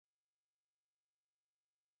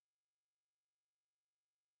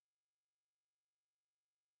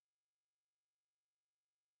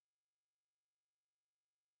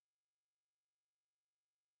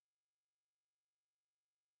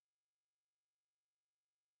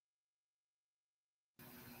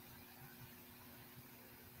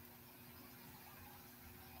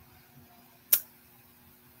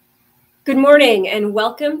Good morning and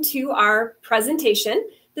welcome to our presentation.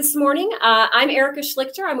 This morning, I'm Erika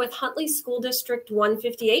Schlichter. I'm with Huntley School District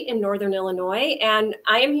 158 in Northern Illinois, and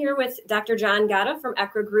I am here with Dr. John Gatta from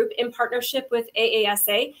ECRA Group in partnership with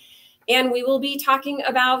AASA. And we will be talking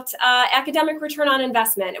about academic return on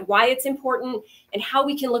investment and why it's important and how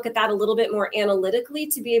we can look at that a little bit more analytically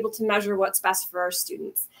to be able to measure what's best for our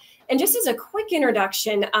students. And just as a quick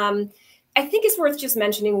introduction, I think it's worth just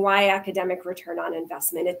mentioning why academic return on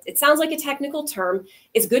investment. It sounds like a technical term.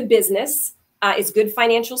 It's good business. It's good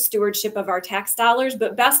financial stewardship of our tax dollars,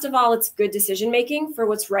 but best of all, it's good decision-making for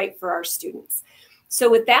what's right for our students. So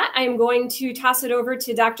with that, I'm going to toss it over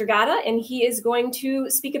to Dr. Gatta, and he is going to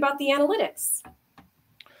speak about the analytics.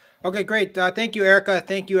 Okay, great. Thank you, Erika.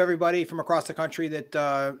 Thank you, everybody from across the country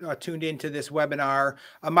that tuned into this webinar.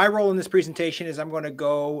 My role in this presentation is I'm going to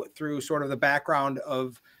go through sort of the background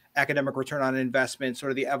of academic return on investment, sort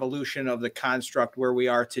of the evolution of the construct where we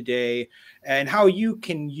are today, and how you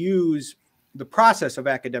can use the process of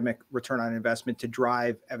academic return on investment to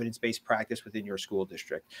drive evidence-based practice within your school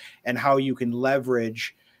district, and how you can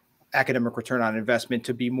leverage academic return on investment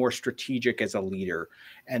to be more strategic as a leader.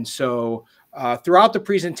 And so throughout the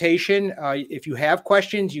presentation, if you have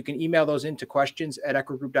questions, you can email those into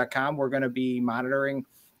questions@ecragroup.com. We're going to be monitoring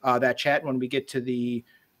that chat. When we get to the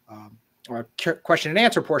question and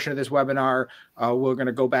answer portion of this webinar, we're going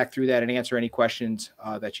to go back through that and answer any questions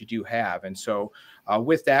that you do have. And so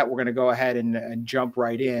with that, we're going to go ahead and jump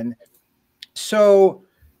right in. So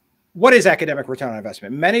what is academic return on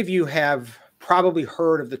investment? Many of you have probably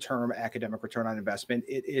heard of the term academic return on investment.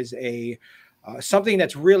 It is something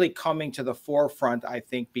that's really coming to the forefront, I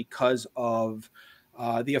think, because of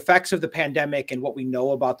the effects of the pandemic and what we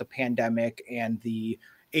know about the pandemic and the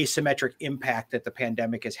asymmetric impact that the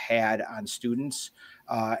pandemic has had on students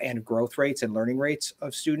and growth rates and learning rates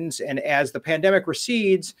of students. And as the pandemic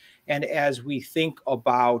recedes, and as we think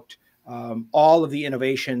about all of the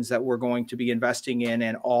innovations that we're going to be investing in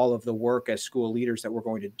and all of the work as school leaders that we're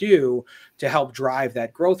going to do to help drive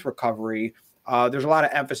that growth recovery, there's a lot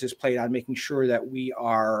of emphasis played on making sure that we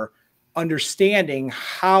are understanding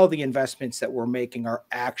how the investments that we're making are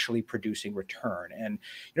actually producing return. And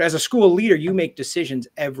as a school leader, you make decisions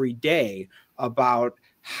every day about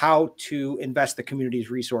how to invest the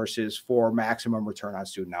community's resources for maximum return on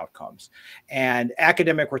student outcomes. And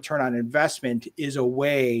academic return on investment is a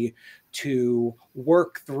way to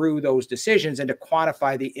work through those decisions and to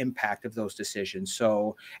quantify the impact of those decisions.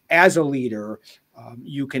 So as a leader,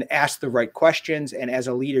 you can ask the right questions, and as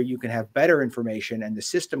a leader, you can have better information, and the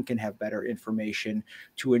system can have better information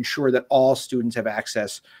to ensure that all students have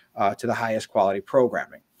access to the highest quality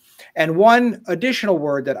programming. And one additional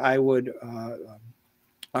word that I would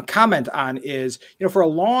comment on is, for a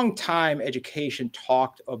long time, education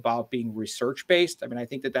talked about being research-based. I mean, I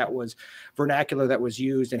think that was vernacular that was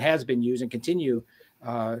used and has been used and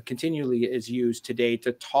continually is used today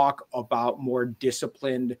to talk about more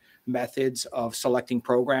disciplined methods of selecting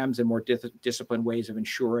programs and more disciplined ways of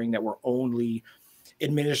ensuring that we're only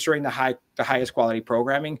administering the highest quality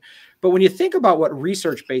programming. But when you think about what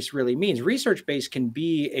research-based really means, research-based can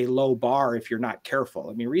be a low bar if you're not careful.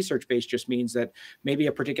 I mean, research-based just means that maybe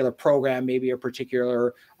a particular program, maybe a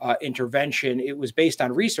particular intervention, it was based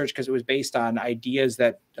on research because it was based on ideas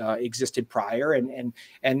that existed prior, and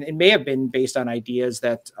it may have been based on ideas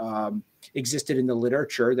that existed in the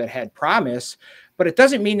literature that had promise, but it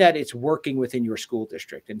doesn't mean that it's working within your school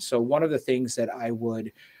district. And so one of the things that I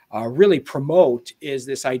would really promote is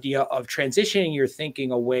this idea of transitioning your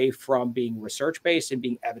thinking away from being research-based and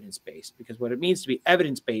being evidence-based, because what it means to be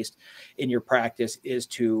evidence-based in your practice is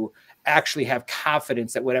to actually have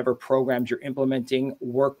confidence that whatever programs you're implementing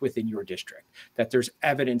work within your district, that there's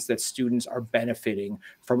evidence that students are benefiting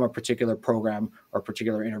from a particular program or a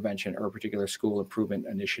particular intervention or a particular school improvement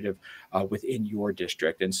initiative within your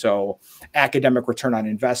district. And so academic return on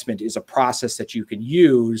investment is a process that you can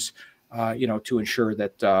use to ensure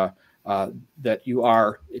that that you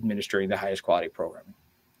are administering the highest quality programming.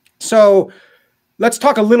 So let's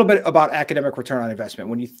talk a little bit about academic return on investment.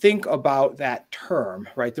 When you think about that term,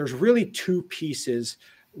 right, there's really two pieces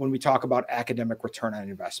when we talk about academic return on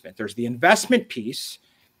investment. There's the investment piece,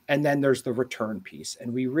 and then there's the return piece.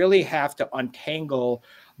 And we really have to untangle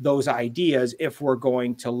those ideas if we're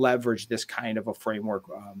going to leverage this kind of a framework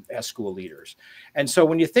as school leaders. And so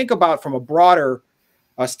when you think about from a broader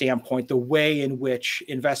standpoint, the way in which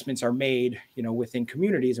investments are made, within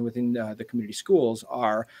communities and within the community schools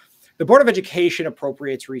are the Board of Education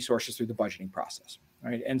appropriates resources through the budgeting process,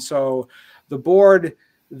 right? And so the board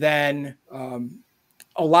then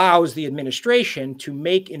allows the administration to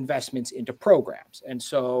make investments into programs. And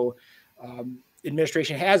so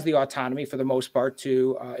administration has the autonomy for the most part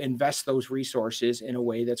to invest those resources in a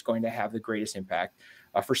way that's going to have the greatest impact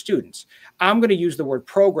for students. I'm going to use the word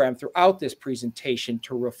program throughout this presentation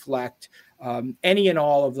to reflect any and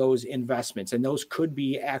all of those investments. And those could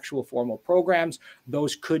be actual formal programs.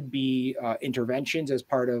 Those could be interventions as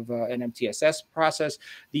part of an MTSS process.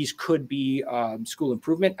 These could be school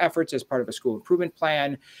improvement efforts as part of a school improvement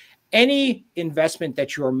plan. Any investment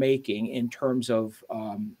that you're making in terms of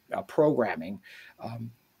programming,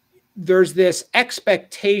 there's this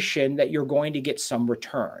expectation that you're going to get some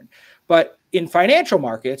return. But in financial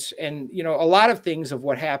markets, and a lot of things of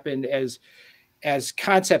what happened as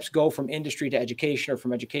concepts go from industry to education or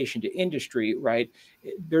from education to industry, right?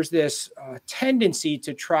 There's this tendency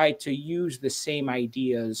to try to use the same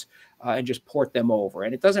ideas and just port them over.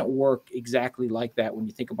 And it doesn't work exactly like that when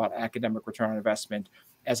you think about academic return on investment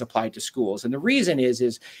as applied to schools. And the reason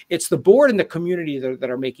is it's the board and the community that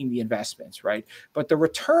are making the investments, right? But the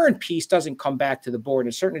return piece doesn't come back to the board.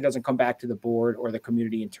 It certainly doesn't come back to the board or the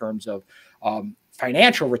community in terms of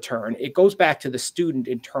financial return. It goes back to the student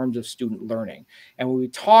in terms of student learning. And when we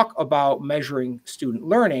talk about measuring student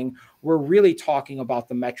learning, we're really talking about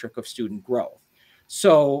the metric of student growth.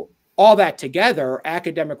 So all that together,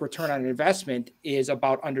 academic return on investment is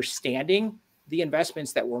about understanding the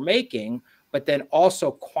investments that we're making, but then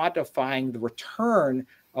also quantifying the return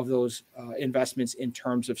of those investments in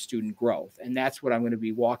terms of student growth. And that's what I'm going to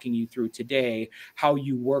be walking you through today, how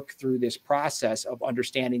you work through this process of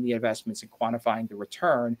understanding the investments and quantifying the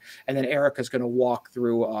return. And then Erika's going to walk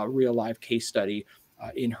through a real live case study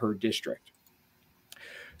in her district.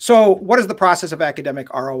 So what does the process of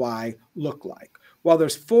academic ROI look like? Well,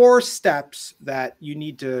 there's 4 steps that you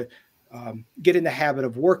need to get in the habit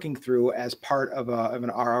of working through as part of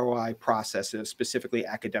an ROI process, specifically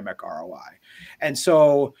academic ROI. And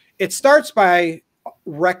so it starts by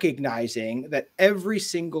recognizing that every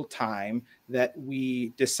single time that we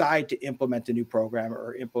decide to implement a new program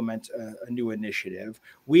or implement a new initiative,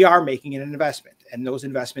 we are making an investment, and those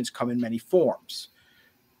investments come in many forms.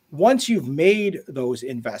 Once you've made those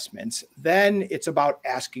investments, then it's about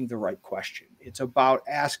asking the right question. It's about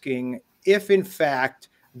asking if, in fact,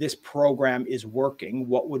 this program is working,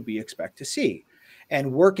 what would we expect to see?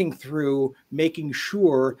 And working through making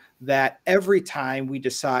sure that every time we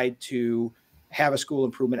decide to have a school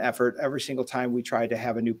improvement effort, every single time we try to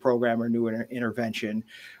have a new program or new intervention,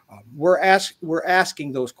 we're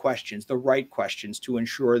asking those questions, the right questions, to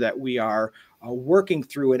ensure that we are working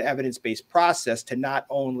through an evidence-based process to not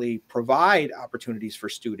only provide opportunities for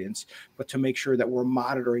students, but to make sure that we're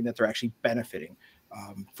monitoring that they're actually benefiting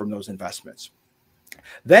from those investments.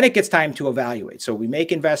 Then it gets time to evaluate. So we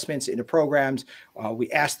make investments into programs. We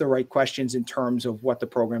ask the right questions in terms of what the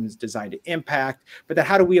program is designed to impact. But then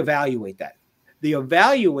how do we evaluate that? The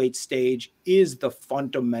evaluate stage is the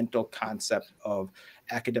fundamental concept of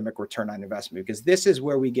academic return on investment, because this is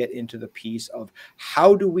where we get into the piece of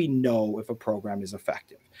how do we know if a program is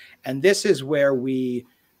effective? And this is where we,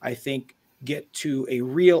 I think, get to a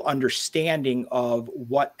real understanding of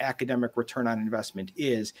what academic return on investment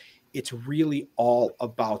is. It's really all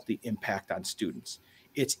about the impact on students.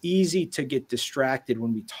 It's easy to get distracted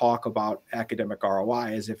when we talk about academic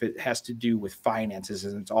ROI as if it has to do with finances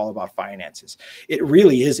and it's all about finances. It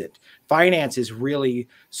really isn't. Finance is really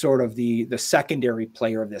sort of the secondary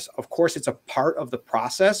player of this. Of course, it's a part of the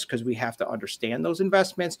process because we have to understand those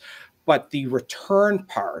investments, but the return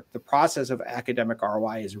part, the process of academic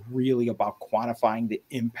ROI, is really about quantifying the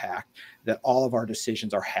impact that all of our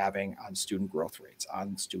decisions are having on student growth rates,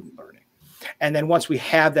 on student learning. And then once we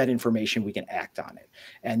have that information, we can act on it.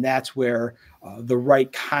 And that's where the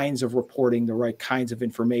right kinds of reporting, the right kinds of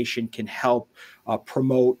information can help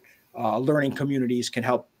promote learning communities, can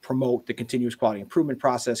help promote the continuous quality improvement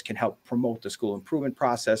process, can help promote the school improvement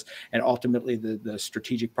process, and ultimately the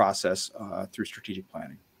strategic process through strategic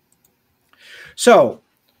planning. So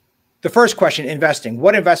the first question, investing.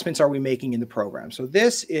 What investments are we making in the program? So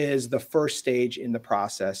this is the first stage in the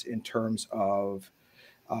process in terms of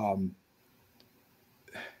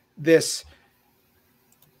this.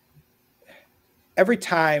 Every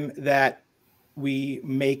time that we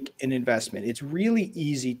make an investment, it's really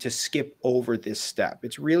easy to skip over this step.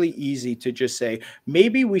 It's really easy to just say,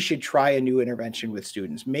 maybe we should try a new intervention with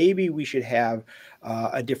students. Maybe we should have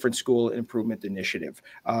a different school improvement initiative.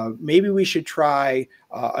 Maybe we should try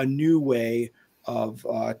a new way of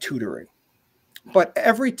tutoring. But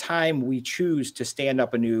every time we choose to stand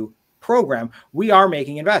up a new program, we are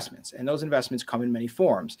making investments, and those investments come in many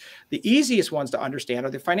forms. The easiest ones to understand are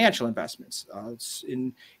the financial investments.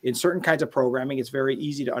 In certain kinds of programming, it's very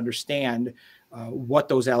easy to understand what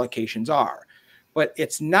those allocations are. but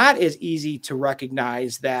it's not as easy to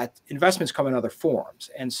recognize that investments come in other forms.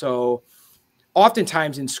 And so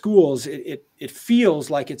oftentimes in schools, it feels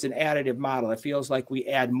like it's an additive model. It feels like we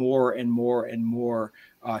add more and more and more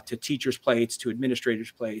to teachers' plates, to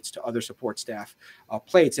administrators' plates, to other support staff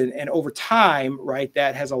plates. And over time, right,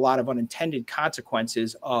 that has a lot of unintended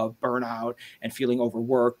consequences of burnout and feeling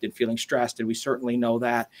overworked and feeling stressed. And we certainly know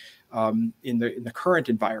that in the current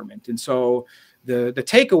environment. And so the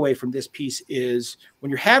takeaway from this piece is when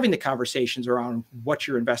you're having the conversations around what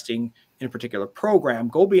you're investing in a particular program,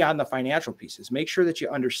 go beyond the financial pieces. Make sure that you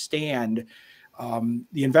understand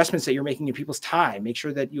the investments that you're making in people's time. Make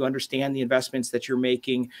sure that you understand the investments that you're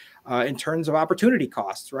making in terms of opportunity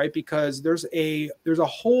costs, right? Because there's a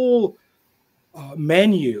whole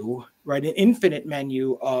menu, right? An infinite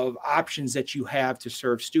menu of options that you have to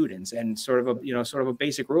serve students, and sort of a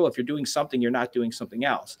basic rule: if you're doing something, you're not doing something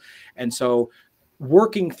else. And so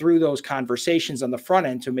working through those conversations on the front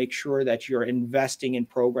end to make sure that you're investing in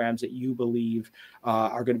programs that you believe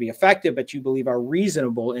are going to be effective, but you believe are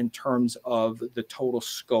reasonable in terms of the total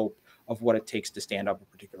scope of what it takes to stand up a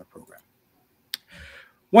particular program.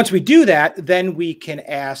 Once we do that, then we can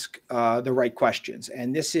ask the right questions.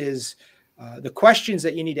 And this is the questions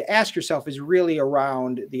that you need to ask yourself is really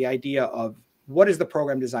around the idea of what is the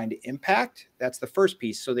program designed to impact? That's the first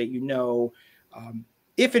piece, so that you know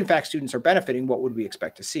if in fact students are benefiting, what would we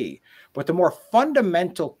expect to see? But the more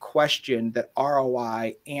fundamental question that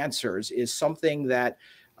ROI answers is something that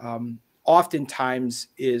oftentimes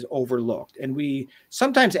is overlooked. And we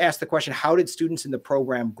sometimes ask the question, how did students in the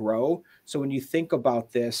program grow? So when you think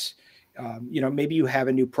about this, maybe you have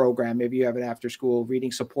a new program, maybe you have an after-school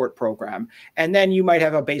reading support program, and then you might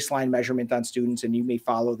have a baseline measurement on students, and you may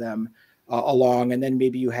follow them along, and then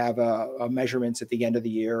maybe you have a measurements at the end of the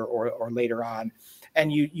year or later on,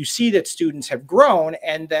 and you see that students have grown,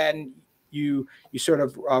 and then you sort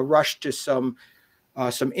of rush to some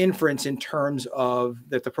inference in terms of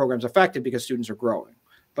that the program's effective because students are growing.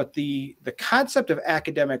 But the concept of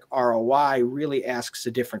academic ROI really asks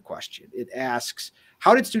a different question. It asks,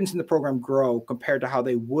 how did students in the program grow compared to how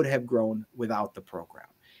they would have grown without the program?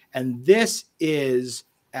 And this is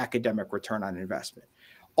academic return on investment.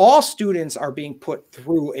 All students are being put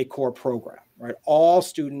through a core program, right? All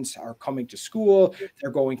students are coming to school. They're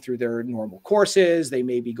going through their normal courses. They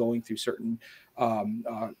may be going through certain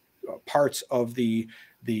parts of the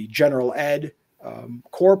general ed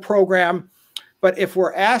core program. But if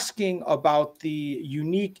we're asking about the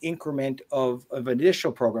unique increment of an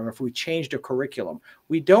additional program, if we changed a curriculum,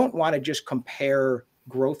 we don't want to just compare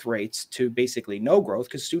growth rates to basically no growth,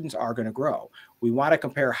 because students are going to grow. We want to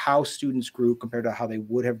compare how students grew compared to how they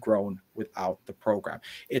would have grown without the program.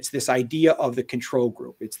 It's this idea of the control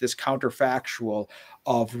group. It's this counterfactual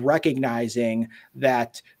of recognizing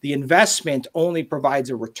that the investment only provides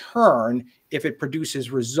a return if it produces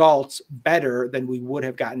results better than we would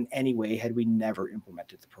have gotten anyway had we never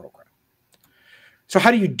implemented the program. So how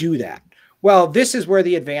do you do that? Well, this is where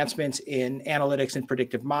the advancements in analytics and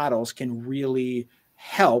predictive models can really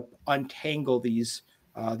help untangle these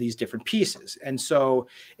different pieces. And so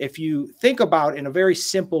if you think about in a very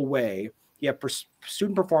simple way, you have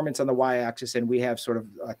student performance on the y-axis, and we have sort of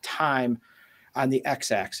time on the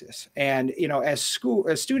x-axis. And as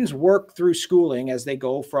students work through schooling, as they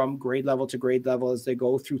go from grade level to grade level, as they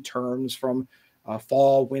go through terms from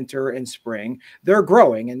fall, winter, and spring, they're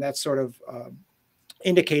growing, and that's sort of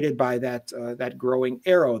indicated by that growing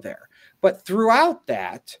arrow there. But throughout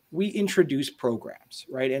that, we introduce programs,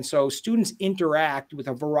 right? And so students interact with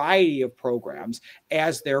a variety of programs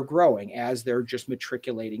as they're growing, as they're just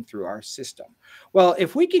matriculating through our system. Well,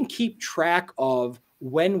 if we can keep track of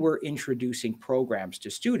when we're introducing programs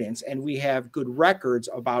to students, and we have good records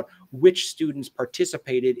about which students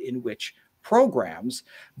participated in which programs,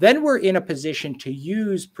 then we're in a position to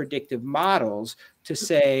use predictive models to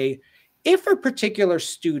say, if a particular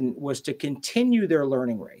student was to continue their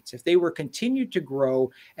learning rates, if they were continued to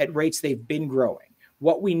grow at rates they've been growing,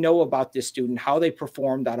 what we know about this student, how they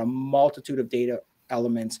performed on a multitude of data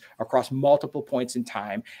elements across multiple points in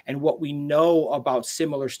time, and what we know about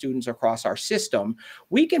similar students across our system,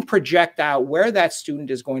 we can project out where that student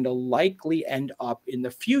is going to likely end up in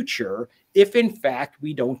the future if in fact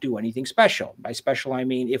we don't do anything special. By special, I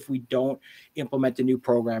mean if we don't implement a new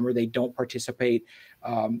program or they don't participate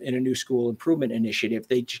in a new school improvement initiative.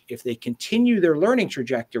 If they continue their learning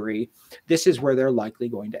trajectory, this is where they're likely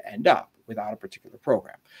going to end up without a particular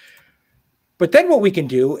program. But then what we can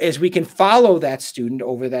do is we can follow that student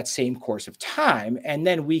over that same course of time, and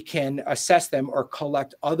then we can assess them or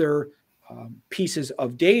collect other pieces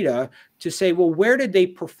of data to say, well, where did they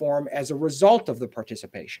perform as a result of the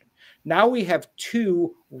participation? Now we have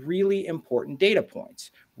two really important data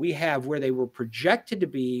points. We have where they were projected to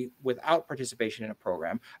be without participation in a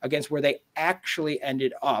program against where they actually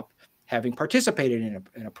ended up having participated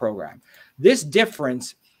in a program. This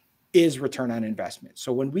difference is return on investment.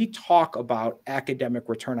 So when we talk about academic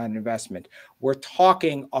return on investment, we're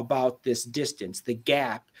talking about this distance, the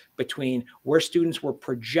gap between where students were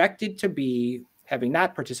projected to be having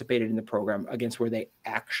not participated in the program against where they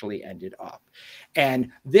actually ended up. And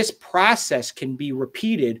this process can be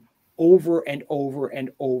repeated over and over and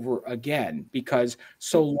over again, because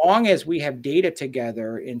so long as we have data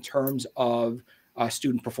together in terms of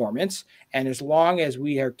student performance, and as long as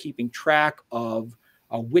we are keeping track of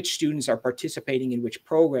which students are participating in which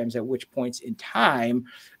programs at which points in time,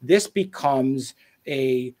 this becomes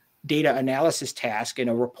a data analysis task and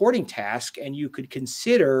a reporting task. And you could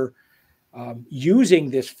consider using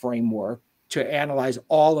this framework to analyze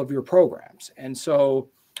all of your programs. And so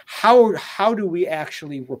how do we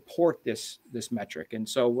actually report this metric? And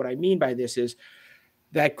so what I mean by this is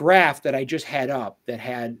that graph that I just had up that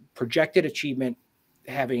had projected achievement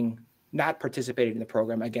having not participated in the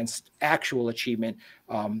program against actual achievement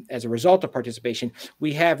as a result of participation,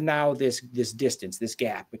 we have now this distance, this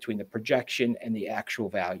gap between the projection and the actual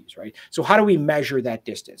values, right? So how do we measure that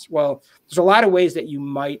distance? Well, there's a lot of ways that you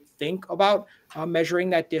might think about measuring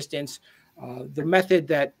that distance. The method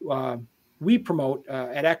that we promote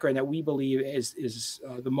at ECRA and that we believe is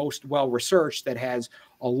the most well-researched, that has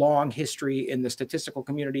a long history in the statistical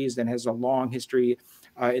communities and has a long history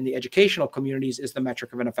in the educational communities, is the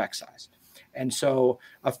metric of an effect size. And so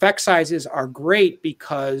effect sizes are great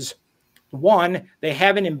because, one, they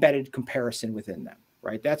have an embedded comparison within them,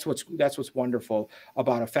 right? That's what's wonderful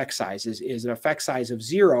about effect sizes, is an effect size of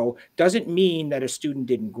 0 doesn't mean that a student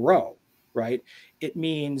didn't grow, right? It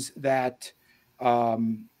means that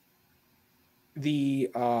the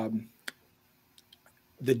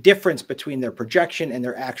difference between their projection and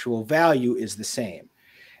their actual value is the same.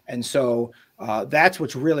 And so that's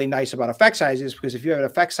what's really nice about effect sizes, because if you have an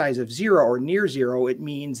effect size of 0 or near 0, it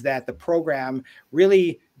means that the program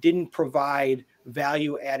really didn't provide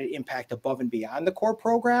value added impact above and beyond the core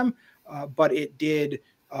program, but it did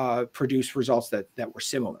produce results that were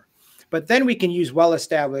similar. But then we can use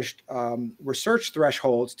well-established research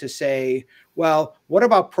thresholds to say, well, what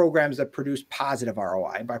about programs that produce positive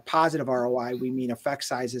ROI? And by positive ROI, we mean effect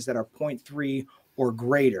sizes that are 0.3 or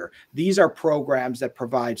greater. These are programs that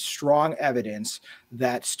provide strong evidence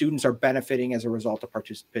that students are benefiting as a result of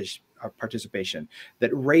participation,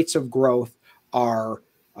 that rates of growth are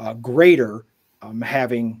greater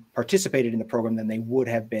having participated in the program than they would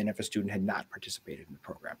have been if a student had not participated in the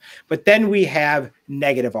program. But then we have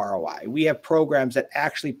negative ROI. We have programs that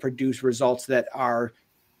actually produce results that are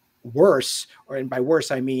worse, and by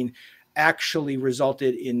worse, I mean actually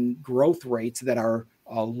resulted in growth rates that are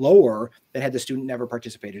lower than had the student never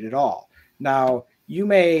participated at all. Now, you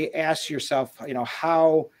may ask yourself,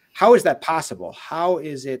 how is that possible? How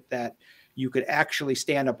is it that you could actually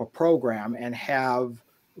stand up a program and have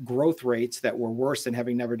growth rates that were worse than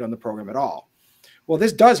having never done the program at all? Well,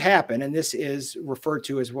 this does happen, and this is referred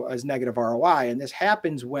to as negative ROI. And this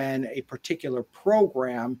happens when a particular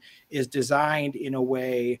program is designed in a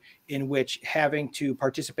way in which having to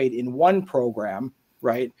participate in one program,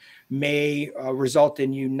 right, may result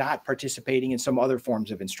in you not participating in some other forms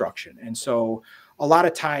of instruction. And so a lot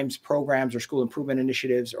of times programs or school improvement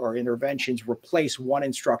initiatives or interventions replace one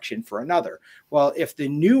instruction for another. Well, if the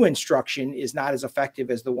new instruction is not as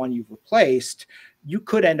effective as the one you've replaced, you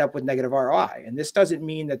could end up with negative ROI. And this doesn't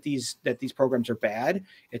mean that these programs are bad.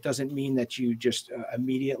 It doesn't mean that you just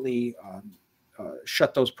immediately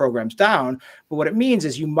shut those programs down. But what it means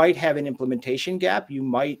is you might have an implementation gap. You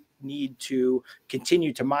might need to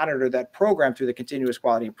continue to monitor that program through the continuous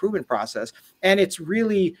quality improvement process. And it's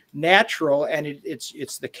really natural, and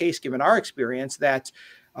it's the case given our experience, that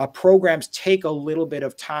programs take a little bit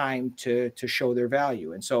of time to show their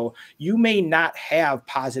value. And so you may not have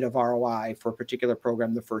positive ROI for a particular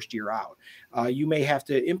program the first year out. You may have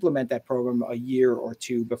to implement that program a year or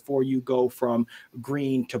two before you go from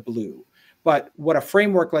green to blue. But what a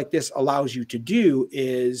framework like this allows you to do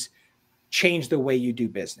is change the way you do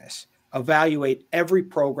business. Evaluate every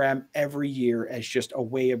program every year as just a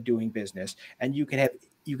way of doing business, and you can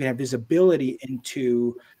have visibility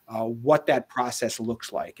into what that process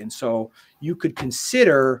looks like. And so you could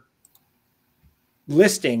consider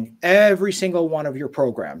listing every single one of your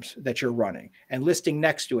programs that you're running and listing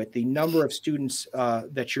next to it the number of students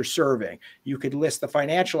that you're serving. You could list the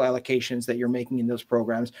financial allocations that you're making in those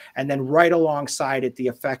programs, and then right alongside it, the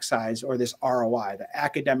effect size, or this ROI, the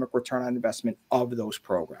academic return on investment of those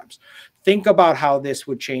programs. Think about how this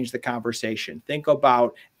would change the conversation. Think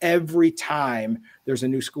about every time there's a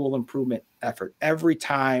new school improvement effort, every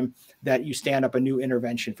time that you stand up a new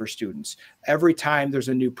intervention for students, every time there's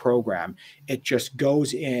a new program, it just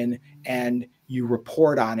goes in and you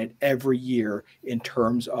report on it every year in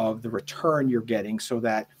terms of the return you're getting, so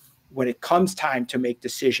that when it comes time to make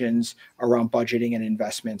decisions around budgeting and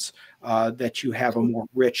investments, that you have a more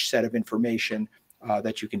rich set of information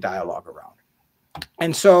that you can dialogue around.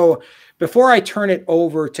 And so before I turn it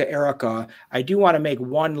over to Erika, I do want to make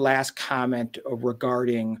one last comment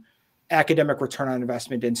regarding academic return on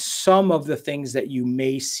investment and some of the things that you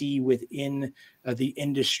may see within the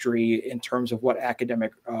industry in terms of what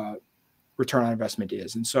academic return on investment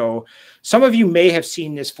is. And so some of you may have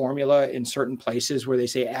seen this formula in certain places where they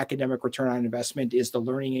say academic return on investment is the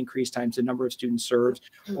learning increase times the number of students served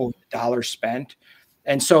over the dollars spent.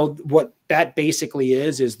 And so what that basically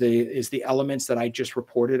is the elements that I just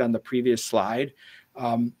reported on the previous slide.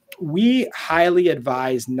 We highly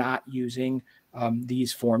advise not using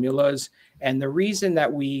these formulas. And the reason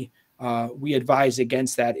that we advise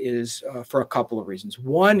against that is for a couple of reasons.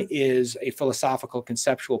 One is a philosophical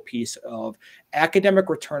conceptual piece of academic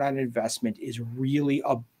return on investment is really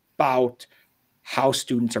about how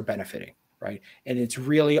students are benefiting, right? And it's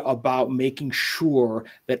really about making sure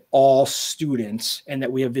that all students, and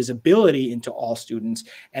that we have visibility into all students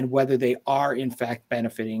and whether they are in fact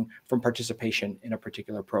benefiting from participation in a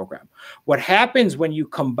particular program. What happens when you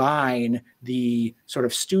combine the sort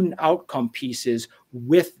of student outcome pieces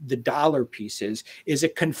with the dollar pieces is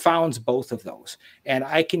it confounds both of those. And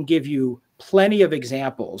I can give you plenty of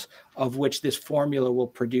examples of which this formula will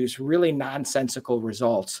produce really nonsensical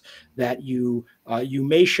results that you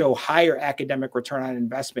may show higher academic return on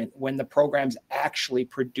investment when the program's actually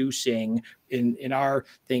producing in our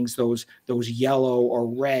things those yellow or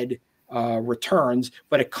red returns,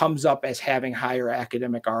 but it comes up as having higher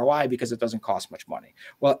academic ROI because it doesn't cost much money.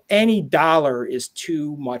 Well, any dollar is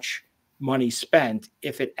too much money spent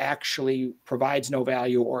if it actually provides no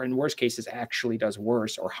value, or in worst cases actually does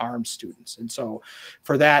worse or harms students. And so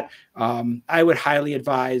for that, I would highly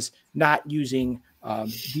advise not using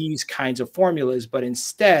these kinds of formulas, but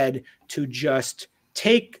instead to just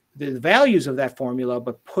take the values of that formula,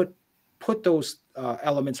 but put those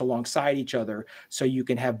elements alongside each other so you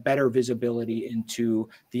can have better visibility into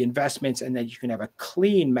the investments, and that you can have a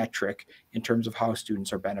clean metric in terms of how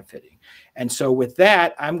students are benefiting. And so with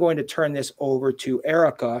that, I'm going to turn this over to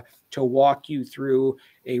Erika to walk you through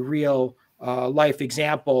a real life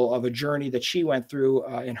example of a journey that she went through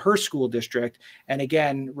in her school district. And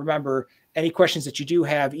again, remember, any questions that you do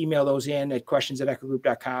have, email those in at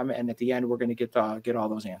questions@ecragroup.com. And at the end, we're going to get all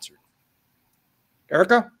those answered.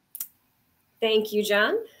 Erika? Thank you,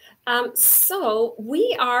 John. So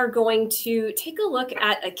we are going to take a look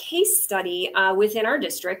at a case study within our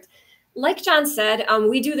district. Like John said,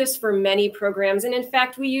 we do this for many programs. And in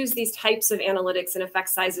fact, we use these types of analytics and effect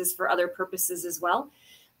sizes for other purposes as well.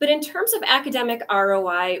 But in terms of academic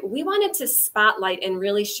ROI, we wanted to spotlight and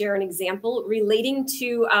really share an example relating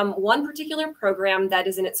to one particular program that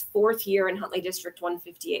is in its 4th year in Huntley District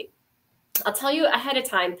 158. I'll tell you ahead of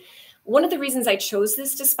time, one of the reasons I chose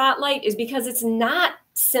this to spotlight is because it's not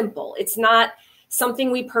simple. It's not something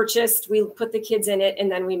we purchased, we put the kids in it,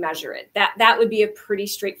 and then we measure it. That would be a pretty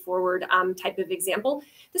straightforward type of example.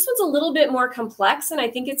 This one's a little bit more complex, and I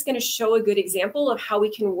think it's going to show a good example of how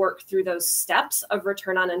we can work through those steps of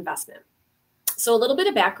return on investment. So a little bit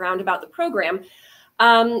of background about the program.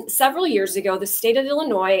 Several years ago, the state of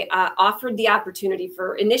Illinois offered the opportunity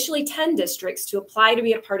for initially 10 districts to apply to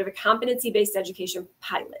be a part of a competency-based education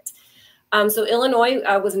pilot. So Illinois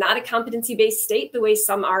was not a competency-based state the way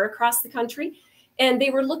some are across the country. And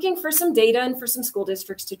they were looking for some data and for some school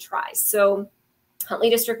districts to try. So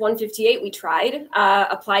Huntley District 158, we tried,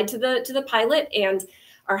 applied to the pilot, and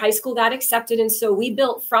our high school got accepted. And so we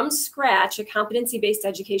built from scratch a competency-based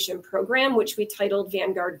education program, which we titled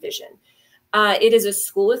Vanguard Vision. It is a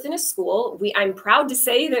school within a school. I'm proud to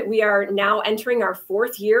say that we are now entering our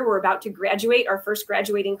 4th year. We're about to graduate our first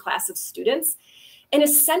graduating class of students. And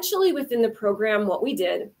essentially within the program, what we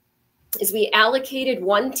did is we allocated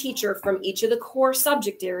one teacher from each of the core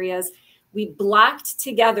subject areas. We blocked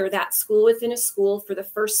together that school within a school for the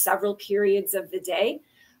first several periods of the day.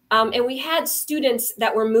 And we had students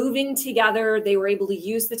that were moving together. They were able to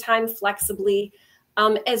use the time flexibly.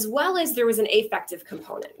 as well as there was an affective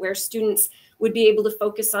component where students would be able to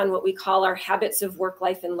focus on what we call our habits of work,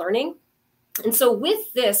 life, and learning. And so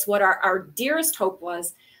with this, what our dearest hope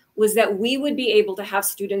was that we would be able to have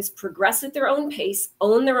students progress at their own pace,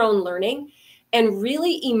 own their own learning, and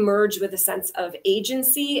really emerge with a sense of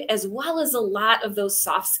agency, as well as a lot of those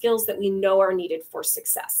soft skills that we know are needed for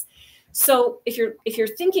success. So if you're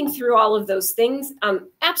thinking through all of those things,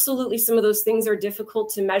 absolutely some of those things are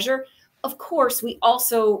difficult to measure. Of course, we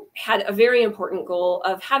also had a very important goal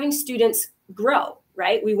of having students grow,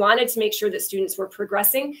 right? We wanted to make sure that students were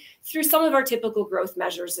progressing through some of our typical growth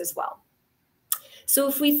measures as well. So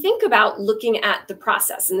if we think about looking at the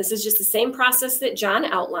process, and this is just the same process that John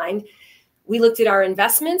outlined, we looked at our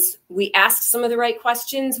investments, we asked some of the right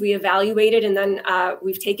questions, we evaluated, and then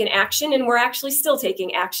we've taken action, and we're actually still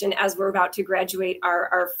taking action as we're about to graduate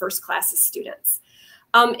our first class of students.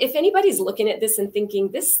 If anybody's looking at this and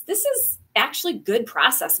thinking, this is actually good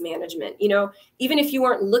process management, you know, even if you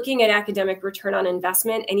weren't looking at academic return on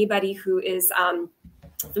investment, anybody who is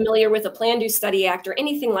familiar with a Plan, Do, Study Act or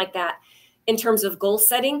anything like that in terms of goal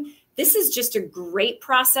setting, this is just a great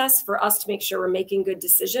process for us to make sure we're making good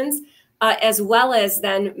decisions, as well as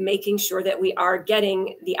then making sure that we are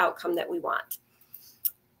getting the outcome that we want.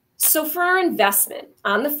 So for our investment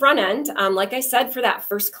on the front end, like I said, for that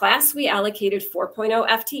first class, we allocated 4.0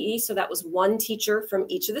 FTE. So that was one teacher from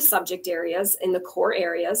each of the subject areas in the core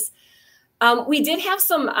areas. We did have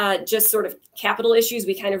some just sort of capital issues.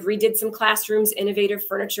 We kind of redid some classrooms, innovative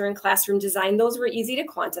furniture and classroom design. Those were easy to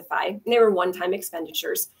quantify, and they were one-time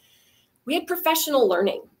expenditures. We had professional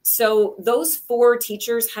learning. So those 4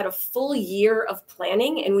 teachers had a full year of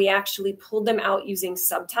planning, and we actually pulled them out using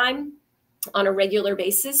subtime on a regular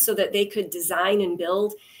basis so that they could design and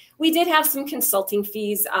build. We did have some consulting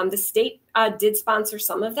fees. The state did sponsor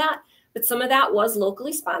some of that, but some of that was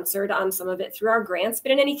locally sponsored, some of it through our grants.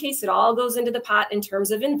 But in any case, it all goes into the pot in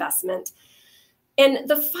terms of investment. And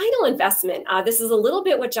the final investment, this is a little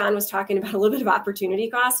bit what John was talking about, a little bit of opportunity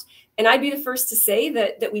cost. And I'd be the first to say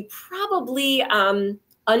that we probably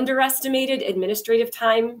underestimated administrative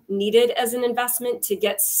time needed as an investment to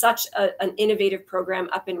get such an innovative program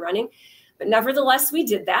up and running. But nevertheless, we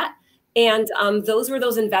did that. And those were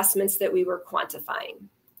those investments that we were quantifying.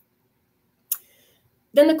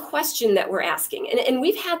 Then the question that we're asking, and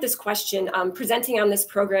we've had this question presenting on this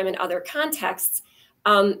program in other contexts,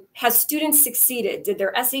 has students succeeded? Did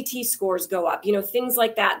their SAT scores go up? You know, things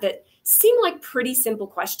like that seem like pretty simple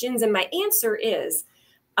questions. And my answer is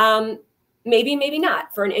maybe, maybe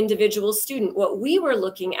not for an individual student. What we were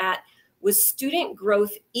looking at was student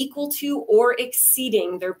growth equal to or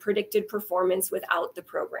exceeding their predicted performance without the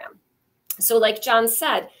program. So like John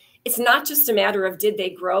said, it's not just a matter of did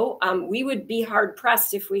they grow. We would be hard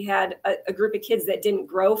pressed if we had a group of kids that didn't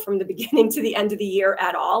grow from the beginning to the end of the year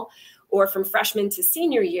at all, or from freshman to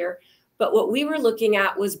senior year. But what we were looking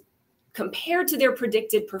at was compared to their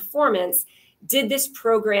predicted performance, did this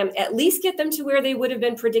program at least get them to where they would have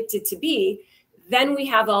been predicted to be? Then we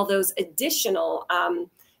have all those additional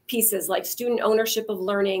pieces like student ownership of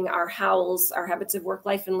learning, our HOWLs, our habits of work,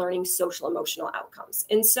 life, and learning, social emotional outcomes.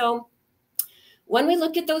 And so when we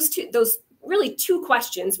look at those really two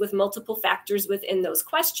questions with multiple factors within those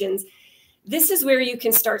questions, this is where you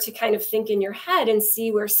can start to kind of think in your head and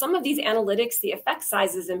see where some of these analytics, the effect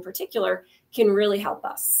sizes in particular, can really help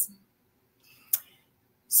us.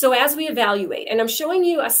 So as we evaluate, and I'm showing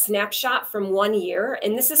you a snapshot from 1 year,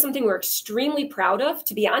 and this is something we're extremely proud of.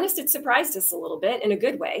 To be honest, it surprised us a little bit in a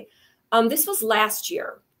good way. This was last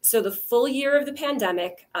year. So the full year of the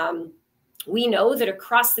pandemic, we know that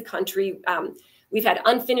across the country, we've had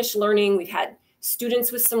unfinished learning. We've had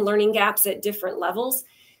students with some learning gaps at different levels.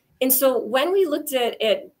 And so when we looked at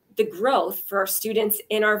the growth for our students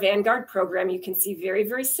in our Vanguard program, you can see very,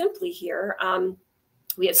 very simply here,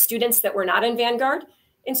 we have students that were not in Vanguard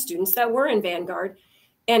and students that were in Vanguard.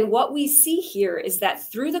 And what we see here is that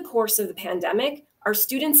through the course of the pandemic, our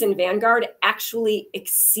students in Vanguard actually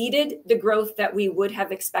exceeded the growth that we would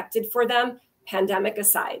have expected for them, pandemic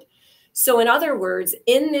aside. So in other words,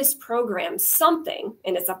 in this program, something,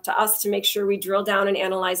 and it's up to us to make sure we drill down and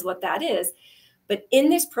analyze what that is, but in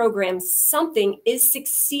this program, something is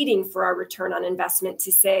succeeding for our return on investment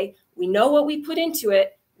to say, we know what we put into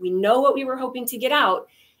it, we know what we were hoping to get out,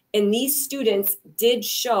 and these students did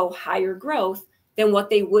show higher growth than what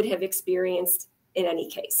they would have experienced in any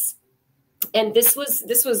case. And this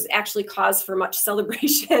was actually cause for much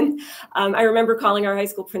celebration. I remember calling our high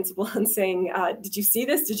school principal and saying, did you see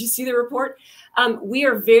this? Did you see the report? We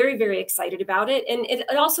are very, very excited about it. And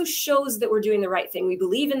it also shows that we're doing the right thing. We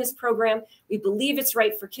believe in this program. We believe it's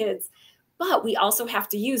right for kids. But we also have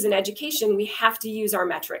to use, in education, we have to use our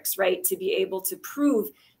metrics, right, to be able to prove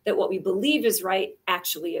that what we believe is right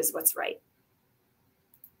actually is what's right.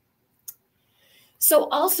 So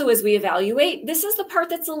also, as we evaluate, this is the part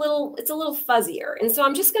that's a little fuzzier. And so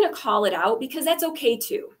I'm just going to call it out because that's okay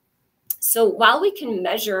too. So while we can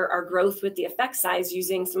measure our growth with the effect size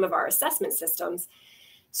using some of our assessment systems,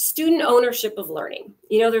 student ownership of learning,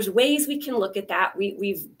 there's ways we can look at that.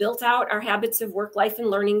 We've built out our habits of work, life, and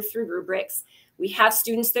learning through rubrics. We have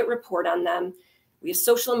students that report on them. We have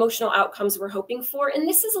social emotional outcomes we're hoping for. And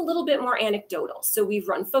this is a little bit more anecdotal. So we've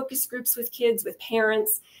run focus groups with kids, with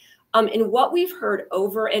parents. And what we've heard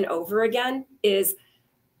over and over again is,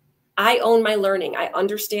 I own my learning. I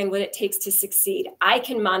understand what it takes to succeed. I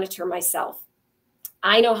can monitor myself.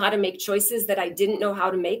 I know how to make choices that I didn't know how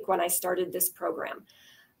to make when I started this program.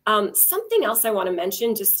 Something else I want to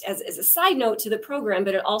mention, just as a side note to the program,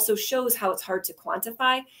 but it also shows how it's hard to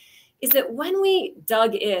quantify, is that when we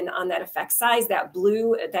dug in on that effect size, that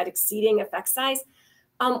blue, that exceeding effect size,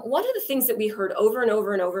 one of the things that we heard over and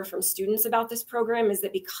over and over from students about this program is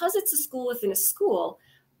that because it's a school within a school,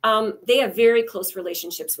 they have very close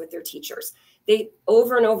relationships with their teachers. They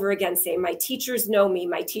over and over again say, my teachers know me,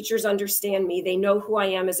 my teachers understand me, they know who I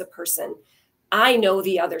am as a person. I know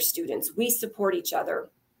the other students, we support each other.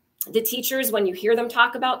 The teachers, when you hear them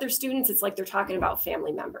talk about their students, it's like they're talking about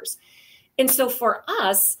family members. And so for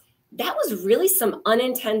us, that was really some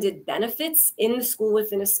unintended benefits in the school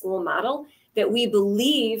within a school model that we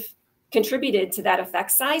believe contributed to that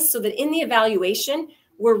effect size, so that in the evaluation,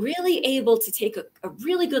 we're really able to take a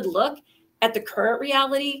really good look at the current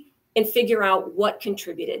reality and figure out what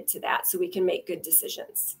contributed to that so we can make good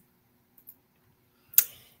decisions.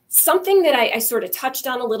 Something that I sort of touched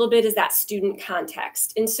on a little bit is that student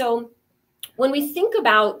context. And so when we think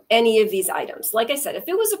about any of these items, like I said, if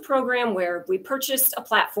it was a program where we purchased a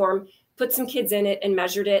platform, put some kids in it and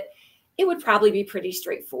measured it, it would probably be pretty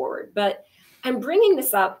straightforward. But I'm bringing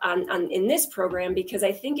this up in this program because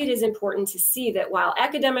I think it is important to see that while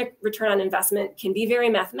academic return on investment can be very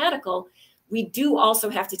mathematical, we do also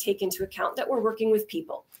have to take into account that we're working with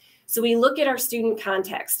people. So we look at our student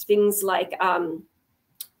context, things like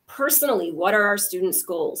personally, what are our students'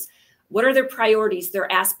 goals? What are their priorities,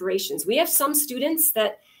 their aspirations? We have some students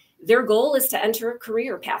that their goal is to enter a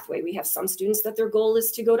career pathway. We have some students that their goal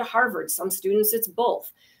is to go to Harvard. Some students, it's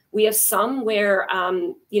both. We have some where,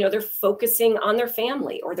 they're focusing on their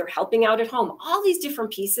family or they're helping out at home. All these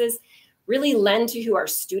different pieces really lend to who our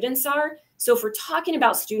students are. So if we're talking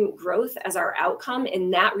about student growth as our outcome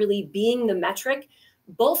and that really being the metric,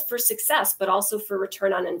 both for success, but also for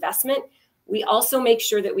return on investment, we also make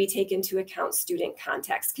sure that we take into account student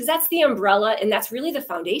context, because that's the umbrella and that's really the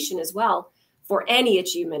foundation as well for any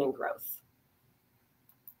achievement and growth.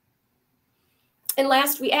 And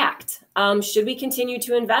last, we act. Should we continue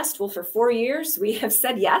to invest? Well, for 4 years, we have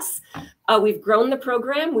said yes. We've grown the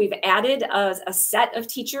program. We've added a set of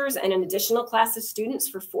teachers and an additional class of students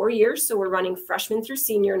for 4 years. So we're running freshman through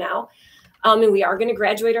senior now. And we are going to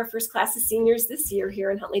graduate our first class of seniors this year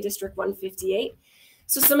here in Huntley District 158.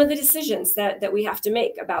 So some of the decisions that we have to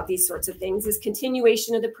make about these sorts of things is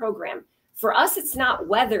continuation of the program. For us, it's not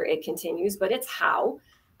whether it continues, but it's how.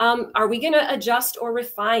 Are we going to adjust or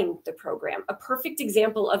refine the program? A perfect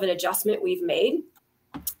example of an adjustment we've made,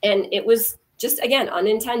 and it was just, again,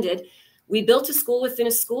 unintended. We built a school within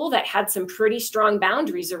a school that had some pretty strong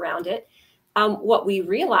boundaries around it. What we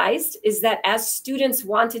realized is that as students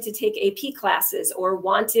wanted to take AP classes or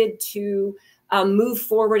wanted to move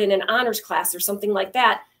forward in an honors class or something like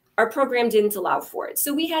that, our program didn't allow for it.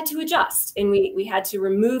 So we had to adjust and we had to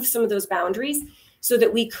remove some of those boundaries so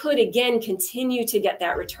that we could, again, continue to get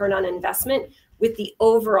that return on investment with the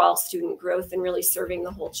overall student growth and really serving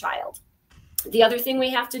the whole child. The other thing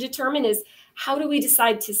we have to determine is, how do we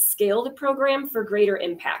decide to scale the program for greater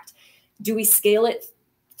impact? Do we scale it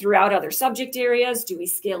throughout other subject areas? Do we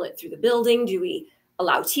scale it through the building? Do we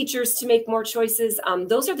allow teachers to make more choices?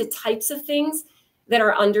 Those are the types of things that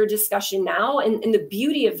are under discussion now. And the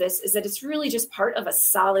beauty of this is that it's really just part of a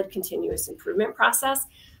solid continuous improvement process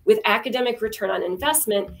with academic return on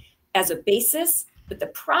investment as a basis, but the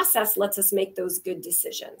process lets us make those good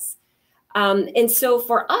decisions. And so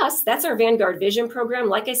for us, that's our Vanguard Vision program.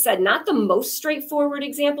 Like I said, not the most straightforward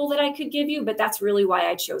example that I could give you, but that's really why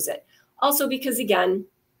I chose it. Also because, again,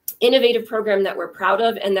 innovative program that we're proud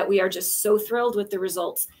of and that we are just so thrilled with the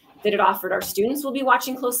results that it offered our students. We'll be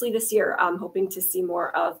watching closely this year, hoping to see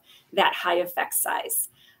more of that high effect size.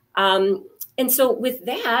 And so with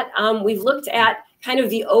that, we've looked at kind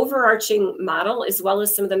of the overarching model, as well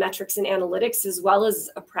as some of the metrics and analytics, as well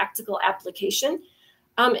as a practical application.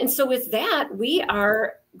 And so with that, we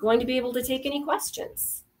are going to be able to take any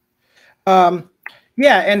questions.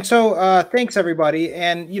 Yeah, and so thanks everybody.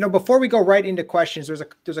 And before we go right into questions,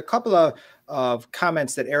 there's a couple of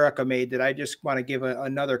comments that Erika made that I just want to give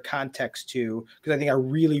another context to, because I think are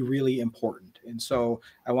really, really important. And so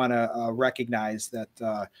I want to recognize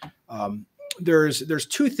that there's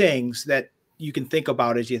two things that you can think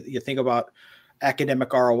about as you think about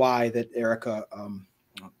academic ROI that Erika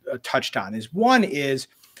touched on. One is,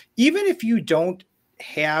 even if you don't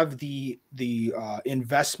have the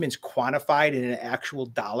investments quantified in an actual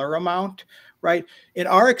dollar amount, right? In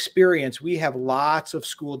our experience, we have lots of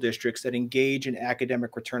school districts that engage in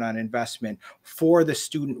academic return on investment for the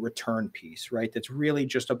student return piece, right? That's really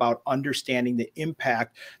just about understanding the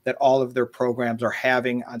impact that all of their programs are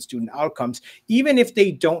having on student outcomes, even if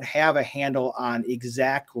they don't have a handle on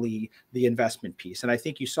exactly the investment piece. And I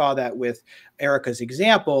think you saw that with Erika's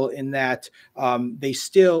example, in that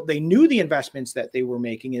they knew the investments that they were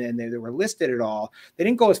making, and they were listed at all. They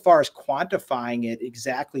didn't go as far as quantifying it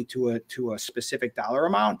exactly to a specific dollar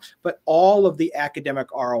amount, but all of the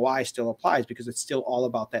academic ROI still applies, because it's still all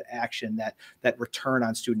about that action, that return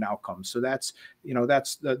on student outcomes. So that's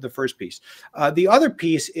the first piece. The other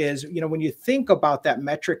piece is, when you think about that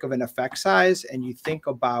metric of an effect size, and you think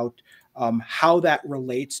about how that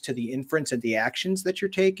relates to the inference and the actions that you're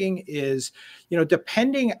taking, is,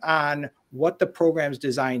 depending on what the program's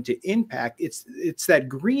designed to impact, it's that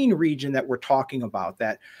green region that we're talking about,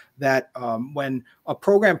 that when a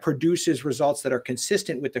program produces results that are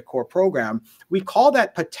consistent with the core program, we call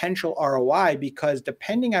that potential ROI, because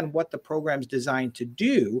depending on what the program's designed to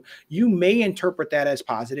do, you may interpret that as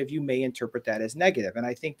positive, you may interpret that as negative. And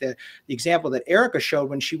I think that the example that Erika showed,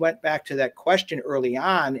 when she went back to that question early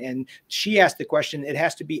on, and she asked the question, it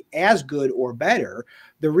has to be as good or better.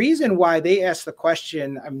 The reason why they asked the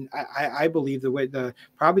question, I believe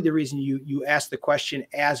probably the reason you asked the question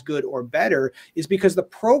as good or better, is because the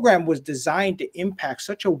program was designed to impact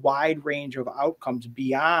such a wide range of outcomes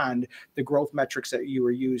beyond the growth metrics that you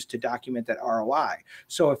were used to document that ROI.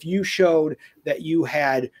 So if you showed that you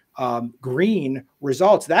had green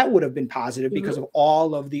results, that would have been positive because of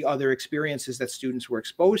all of the other experiences that students were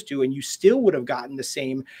exposed to, and you still would have gotten the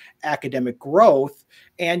same academic growth,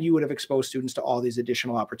 and you would have exposed students to all these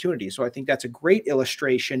additional opportunities. So I think that's a great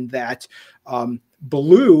illustration that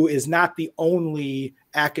blue is not the only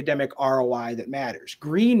academic ROI that matters.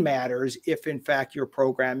 Green matters if, in fact, your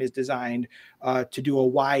program is designed to do a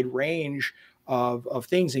wide range of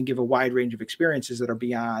things and give a wide range of experiences that are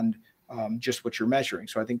beyond just what you're measuring.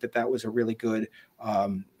 So I think that was a really good,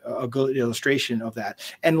 a good illustration of that.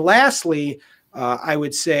 And lastly, I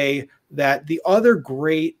would say that the other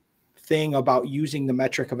great thing about using the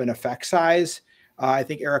metric of an effect size, I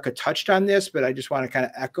think Erika touched on this, but I just want to kind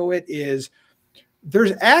of echo it, is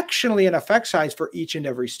there's actually an effect size for each and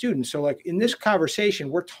every student. So like in this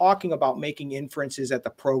conversation, we're talking about making inferences at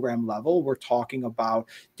the program level. We're talking about,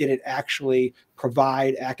 did it actually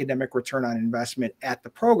provide academic return on investment at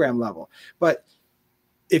the program level? But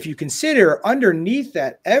if you consider underneath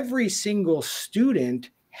that, every single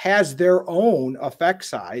student has their own effect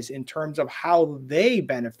size in terms of how they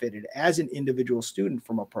benefited as an individual student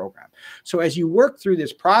from a program. So as you work through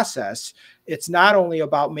this process, it's not only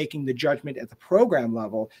about making the judgment at the program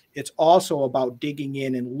level, it's also about digging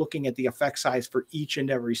in and looking at the effect size for each and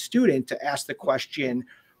every student to ask the question,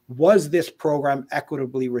 was this program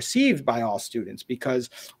equitably received by all students? Because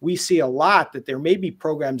we see a lot that there may be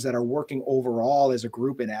programs that are working overall as a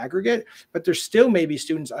group in aggregate, but there still may be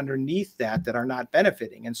students underneath that are not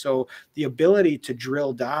benefiting. And so the ability to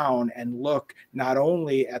drill down and look not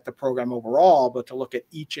only at the program overall, but to look at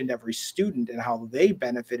each and every student and how they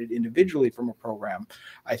benefited individually from a program,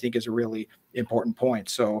 I think is a really important point.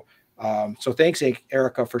 So, so thanks,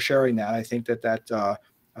 Erika, for sharing that. I think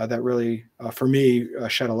that really, for me,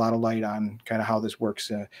 shed a lot of light on kind of how this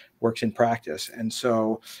works in practice. And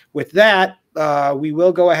so with that, we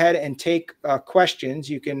will go ahead and take questions.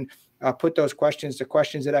 You can put those questions to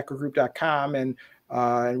questions@ecragroup.com, and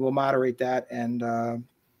we'll moderate that and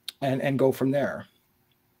go from there.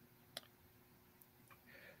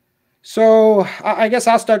 So I guess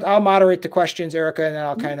I'll moderate the questions, Erika, and then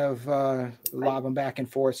I'll kind of lob them back and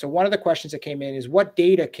forth. So one of the questions that came in is, what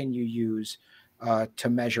data can you use to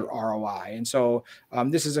measure ROI? And so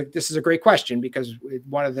this is a great question, because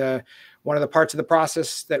one of the parts of the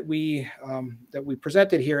process that we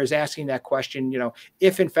presented here is asking that question,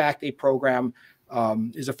 if in fact a program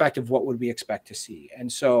is effective, what would we expect to see?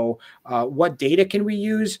 And so what data can we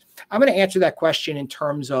use? I'm going to answer that question in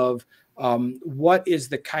terms of what is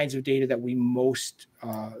the kinds of data that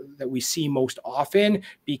we see most often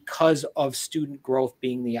because of student growth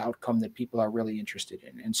being the outcome that people are really interested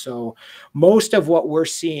in. And so most of what we're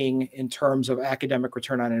seeing in terms of academic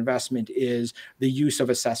return on investment is the use of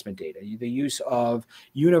assessment data, the use of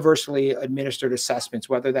universally administered assessments,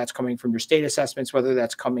 whether that's coming from your state assessments, whether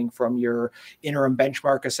that's coming from your interim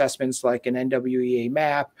benchmark assessments like an NWEA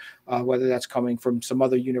map, whether that's coming from some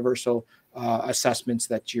other universal assessments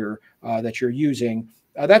that you're using.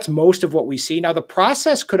 That's most of what we see. Now, the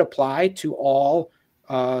process could apply to all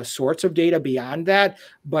sorts of data beyond that,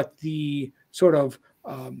 but the sort of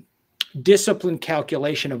disciplined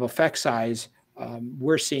calculation of effect size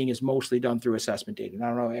we're seeing is mostly done through assessment data. And I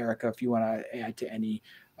don't know, Erika, if you want to add to any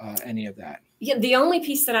of that. Yeah, the only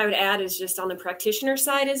piece that I would add is just on the practitioner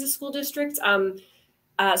side as a school district.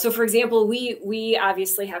 So for example, we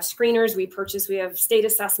obviously have screeners, we have state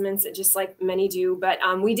assessments, just like many do, but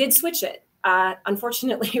we did switch it.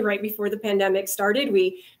 Unfortunately, right before the pandemic started,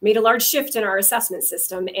 we made a large shift in our assessment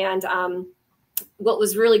system. And what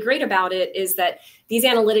was really great about it is that these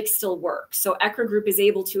analytics still work. So ECRA Group is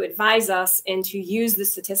able to advise us and to use the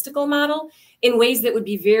statistical model in ways that would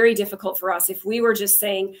be very difficult for us if we were just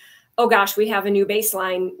saying, oh gosh, we have a new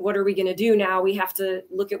baseline. What are we going to do now? We have to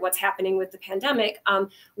look at what's happening with the pandemic.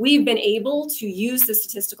 We've been able to use the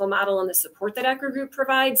statistical model and the support that ECRA Group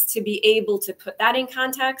provides to be able to put that in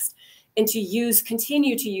context and to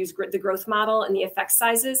continue to use the growth model and the effect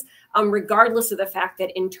sizes, regardless of the fact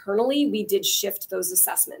that internally we did shift those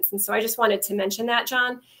assessments. And so I just wanted to mention that,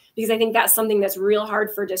 John, because I think that's something that's real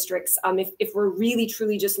hard for districts if we're really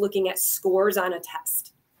truly just looking at scores on a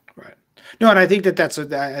test. Right. No, and I think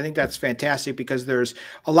that's fantastic, because there's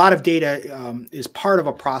a lot of data is part of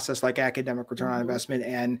a process like academic return on investment,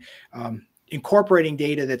 and incorporating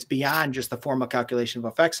data that's beyond just the formal calculation of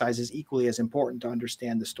effect size is equally as important to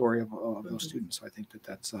understand the story of those students. So I think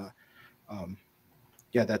that's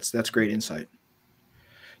that's great insight.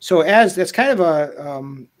 So that's kind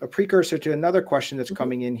of a precursor to another question that's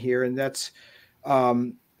coming in here, and that's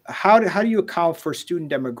how do you account for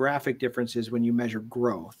student demographic differences when you measure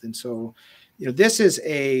growth? And so, this is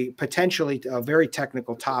a potentially a very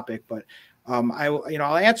technical topic, but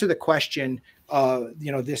I'll answer the question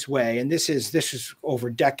this way, and this is over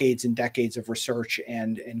decades and decades of research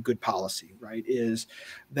and good policy, right? Is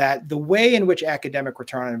that the way in which academic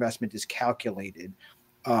return on investment is calculated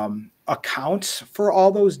accounts for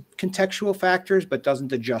all those contextual factors, but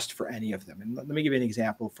doesn't adjust for any of them. And let me give you an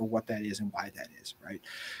example for what that is and why that is, right?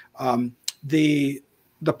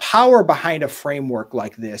 The power behind a framework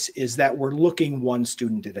like this is that we're looking one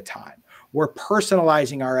student at a time. We're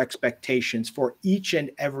personalizing our expectations for each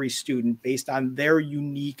and every student based on their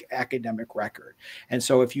unique academic record. And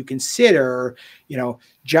so if you consider,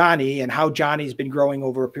 Johnny and how Johnny's been growing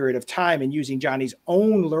over a period of time, and using Johnny's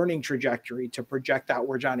own learning trajectory to project out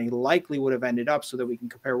where Johnny likely would have ended up so that we can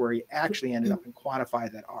compare where he actually ended up and quantify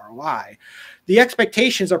that ROI, the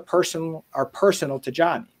expectations are personal to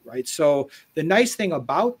Johnny, right? So the nice thing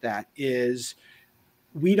about that is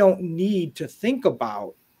we don't need to think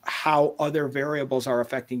about how other variables are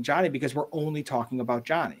affecting Johnny, because we're only talking about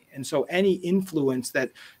Johnny. And so any influence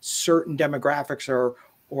that certain demographics or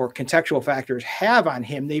contextual factors have on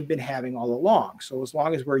him, they've been having all along. So as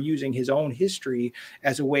long as we're using his own history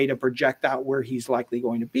as a way to project out where he's likely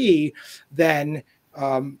going to be, then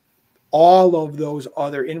all of those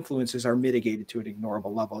other influences are mitigated to an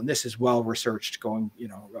ignorable level. And this is well researched going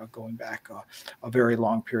back a very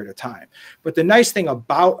long period of time. But the nice thing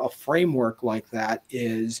about a framework like that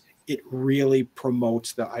is it really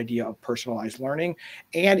promotes the idea of personalized learning.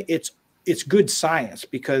 And it's good science,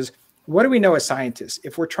 because what do we know as scientists?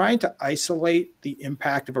 If we're trying to isolate the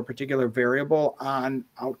impact of a particular variable on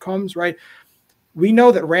outcomes, right, we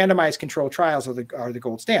know that randomized controlled trials are the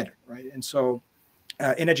gold standard, right? And so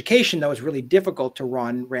in education, though, it's really difficult to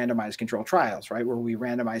run randomized controlled trials, right, where we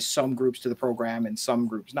randomize some groups to the program and some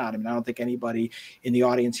groups not. I mean, I don't think anybody in the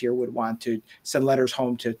audience here would want to send letters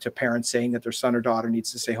home to parents saying that their son or daughter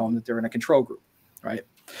needs to stay home, that they're in a control group, right?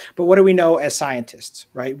 But what do we know as scientists,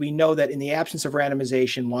 right? We know that in the absence of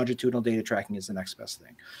randomization, longitudinal data tracking is the next best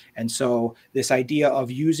thing. And so this idea of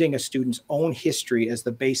using a student's own history as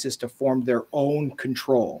the basis to form their own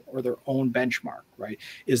control or their own benchmark, right,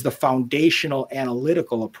 is the foundational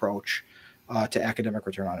analytical approach to academic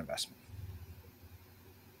return on investment.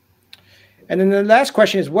 And then the last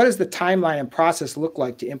question is, what does the timeline and process look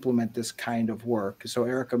like to implement this kind of work? So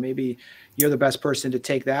Erika, maybe you're the best person to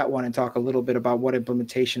take that one and talk a little bit about what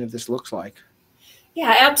implementation of this looks like.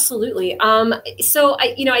 Yeah, absolutely. So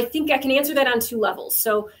I think I can answer that on two levels.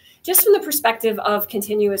 So Just from the perspective of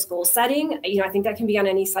continuous goal setting, I think that can be on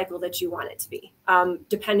any cycle that you want it to be,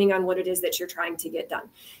 depending on what it is that you're trying to get done.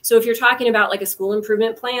 So if you're talking about like a school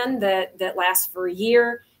improvement plan that lasts for a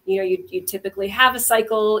year, you'd typically have a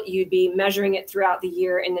cycle, you'd be measuring it throughout the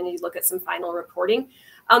year, and then you'd look at some final reporting.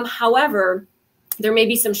 However, there may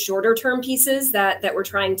be some shorter term pieces that we're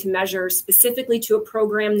trying to measure specifically to a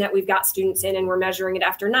program that we've got students in, and we're measuring it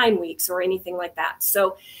after 9 weeks or anything like that.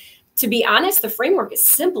 So to be honest, the framework is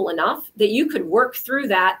simple enough that you could work through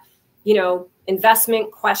that,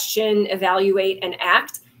 investment, question, evaluate, and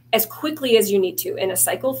act as quickly as you need to in a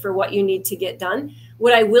cycle for what you need to get done.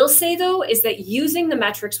 What I will say, though, is that using the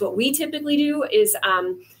metrics, what we typically do is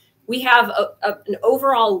we have an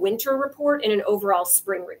overall winter report and an overall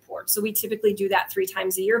spring report. So we typically do that 3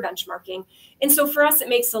 times a year, benchmarking. And so for us, it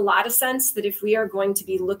makes a lot of sense that if we are going to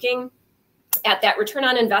be looking at that return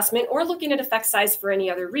on investment or looking at effect size for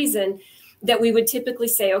any other reason, that we would typically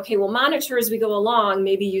say, okay, we'll monitor as we go along,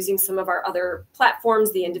 maybe using some of our other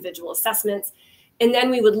platforms, the individual assessments. And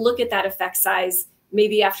then we would look at that effect size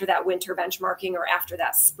maybe after that winter benchmarking or after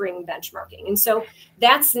that spring benchmarking. And so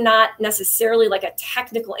that's not necessarily like a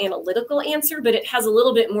technical analytical answer, but it has a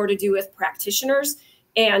little bit more to do with practitioners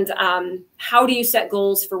and how do you set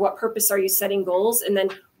goals, for what purpose are you setting goals, and then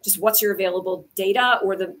just what's your available data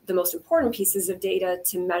or the most important pieces of data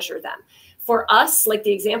to measure them. For us, like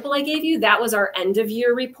the example I gave you, that was our end of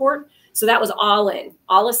year report. So that was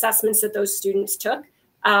all assessments that those students took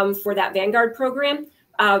for that Vanguard program.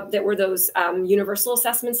 That were those universal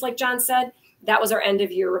assessments, like John said. That was our end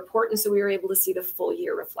of year report. And so we were able to see the full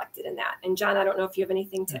year reflected in that. And John, I don't know if you have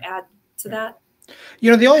anything to add to that.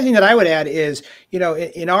 The only thing that I would add is,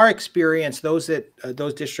 in our experience, those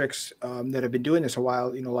districts that have been doing this a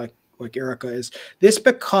while, like Erika is, this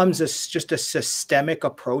becomes just a systemic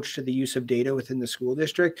approach to the use of data within the school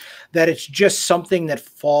district, that it's just something that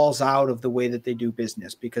falls out of the way that they do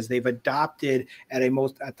business, because they've adopted at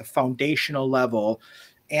the foundational level,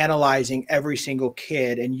 analyzing every single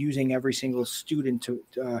kid and using every single student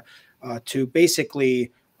to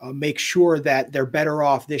basically make sure that they're better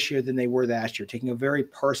off this year than they were last year, taking a very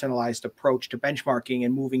personalized approach to benchmarking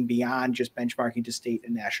and moving beyond just benchmarking to state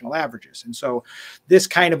and national averages. And so this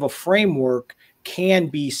kind of a framework can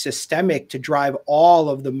be systemic to drive all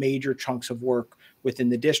of the major chunks of work within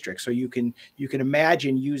the district. So you can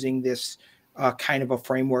imagine using this kind of a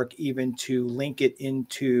framework even to link it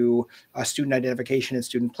into student identification and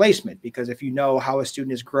student placement, because if you know how a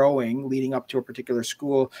student is growing leading up to a particular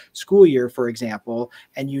school year, for example,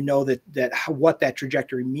 and what that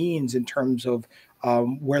trajectory means in terms of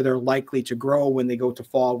where they're likely to grow when they go to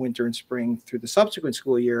fall, winter, and spring through the subsequent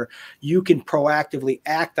school year, you can proactively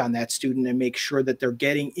act on that student and make sure that they're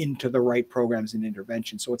getting into the right programs and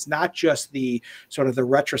interventions. So it's not just the sort of the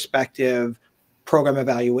retrospective program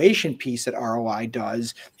evaluation piece that ROI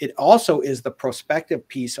does. It also is the prospective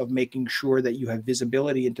piece of making sure that you have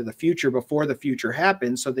visibility into the future before the future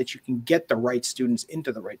happens, so that you can get the right students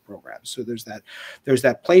into the right programs. So there's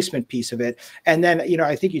that placement piece of it. And then,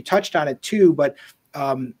 I think you touched on it too, but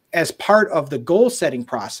as part of the goal setting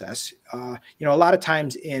process, a lot of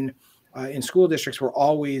times in school districts, we're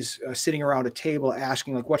always sitting around a table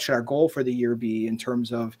asking, like, what should our goal for the year be in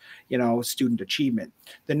terms of, student achievement?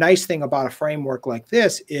 The nice thing about a framework like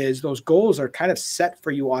this is those goals are kind of set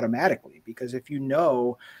for you automatically, because if you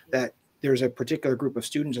know that there's a particular group of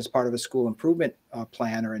students as part of a school improvement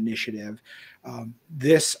plan or initiative,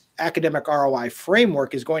 this academic ROI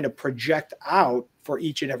framework is going to project out for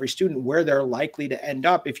each and every student where they're likely to end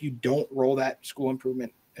up if you don't roll that school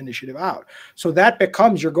improvement initiative out. So that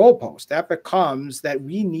becomes your goalpost. That becomes that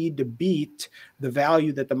we need to beat the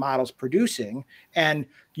value that the model's producing, and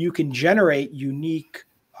you can generate unique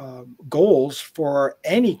goals for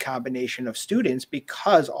any combination of students,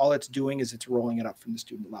 because all it's doing is it's rolling it up from the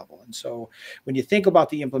student level. And so when you think about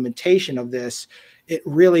the implementation of this, it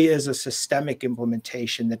really is a systemic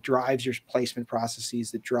implementation that drives your placement processes,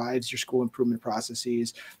 that drives your school improvement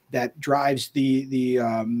processes, that drives the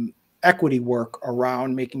equity work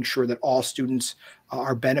around making sure that all students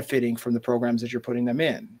are benefiting from the programs that you're putting them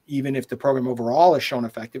in. Even if the program overall is shown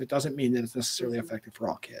effective, it doesn't mean that it's necessarily effective for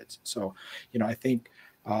all kids. So, I think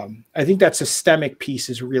that systemic piece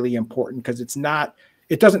is really important, because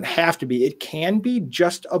it doesn't have to be, it can be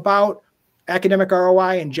just about academic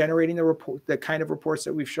ROI and generating the kind of reports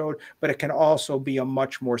that we've showed, but it can also be a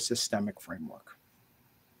much more systemic framework.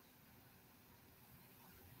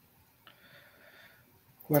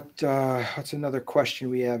 What's another question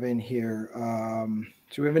we have in here?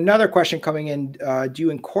 So we have another question coming in. Do you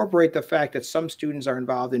incorporate the fact that some students are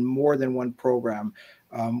involved in more than one program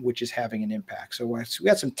which is having an impact. So we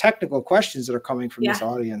got some technical questions that are coming from this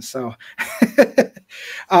audience. So,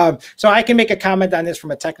 so I can make a comment on this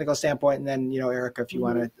from a technical standpoint, and then, Erika, if you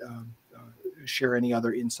want to share any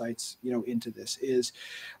other insights, into this, is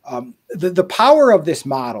the power of this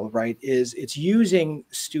model, right, is it's using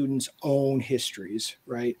students' own histories,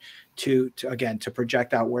 right, to again, to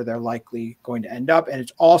project out where they're likely going to end up. And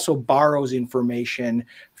it also borrows information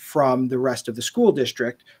from the rest of the school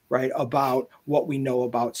district, right, about what we know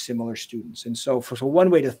about similar students. And so for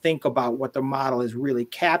one way to think about what the model is really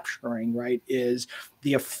capturing, right, is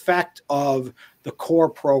the effect of the core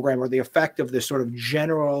program, or the effect of this sort of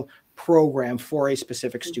general program for a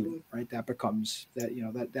specific student, right? That becomes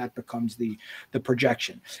that becomes the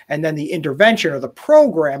projection. And then the intervention or the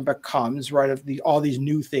program becomes, right, of all these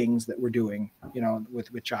new things that we're doing,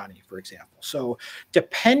 with Johnny, for example. So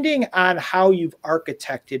depending on how you've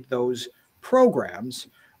architected those programs,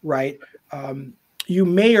 right, you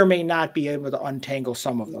may or may not be able to untangle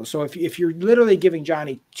some of those. So if you're literally giving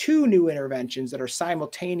Johnny 2 new interventions that are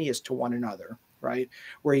simultaneous to one another, right,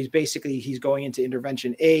 where he's going into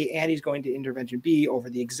intervention A and he's going to intervention B over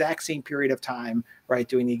the exact same period of time, right,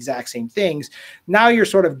 doing the exact same things. Now you're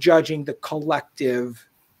sort of judging the collective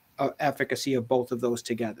efficacy of both of those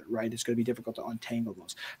together, right? It's going to be difficult to untangle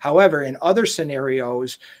those. However, in other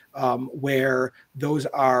scenarios where those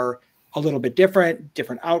are a little bit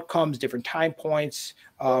different outcomes, different time points,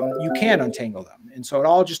 you can untangle them. And so it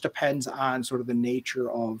all just depends on sort of the nature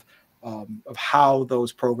of how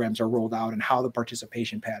those programs are rolled out and how the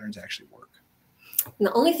participation patterns actually work. And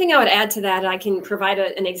the only thing I would add to that, I can provide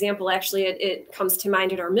an example. Actually, it comes to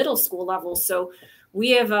mind at our middle school level. So we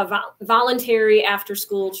have a voluntary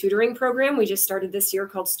after-school tutoring program we just started this year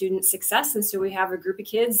called Student Success. And so we have a group of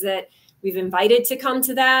kids that we've invited to come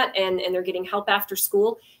to that, and they're getting help after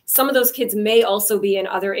school. Some of those kids may also be in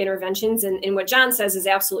other interventions. And what John says is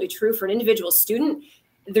absolutely true. For an individual student,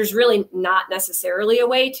 there's really not necessarily a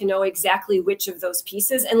way to know exactly which of those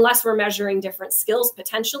pieces, unless we're measuring different skills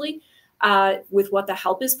potentially with what the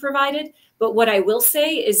help is provided. But what I will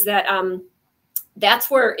say is that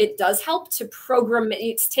that's where it does help to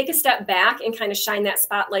take a step back and kind of shine that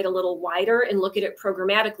spotlight a little wider and look at it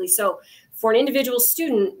programmatically. So for an individual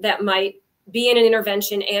student that might be in an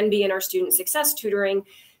intervention and be in our student success tutoring,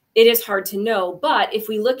 it is hard to know. But if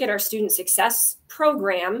we look at our student success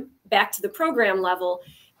program, back to the program level,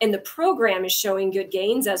 and the program is showing good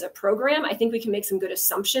gains as a program, I think we can make some good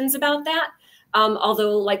assumptions about that.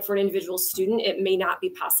 Although, like for an individual student, it may not be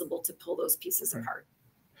possible to pull those pieces apart.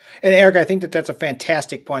 And Erika, I think that's a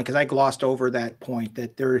fantastic point, because I glossed over that point,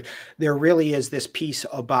 that there really is this piece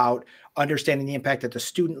about understanding the impact at the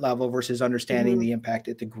student level versus understanding the impact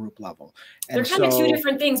at the group level. And they're kind of 2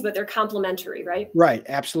 different things, but they're complementary, right? Right,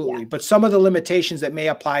 absolutely. Yeah. But some of the limitations that may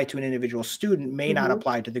apply to an individual student may not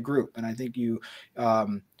apply to the group. And I think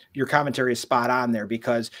your commentary is spot on there,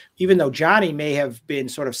 because even though Johnny may have been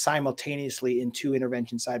sort of simultaneously in 2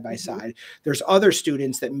 interventions side by side, there's other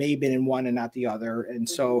students that may have been in one and not the other. And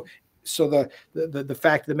so the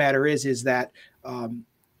fact of the matter is that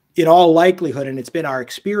in all likelihood, and it's been our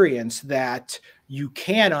experience, that you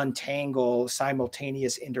can untangle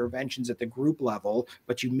simultaneous interventions at the group level,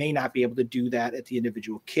 but you may not be able to do that at the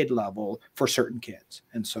individual kid level for certain kids.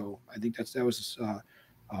 And so I think that was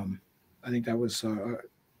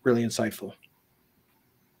really insightful.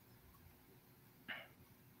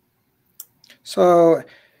 So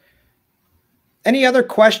any other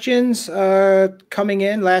questions coming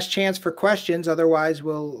in? Last chance for questions. Otherwise,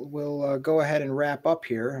 we'll go ahead and wrap up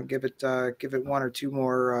here. I'll give it 1 or 2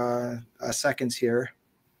 more seconds here.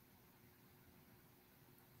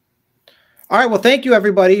 All right. Well, thank you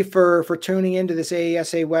everybody for tuning into this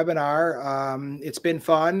AASA webinar. It's been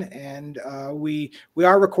fun, and we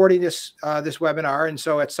are recording this webinar, and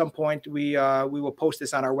so at some point we will post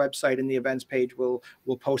this on our website. In the events page, we'll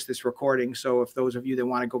post this recording. So if those of you that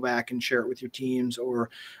want to go back and share it with your teams, or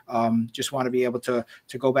just want to be able to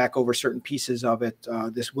go back over certain pieces of it,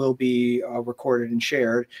 this will be recorded and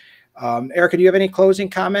shared. Erika, do you have any closing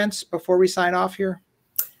comments before we sign off here?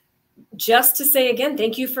 Just to say again,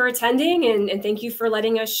 thank you for attending, and thank you for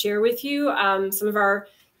letting us share with you some of our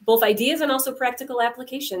both ideas and also practical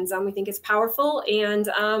applications. We think it's powerful, and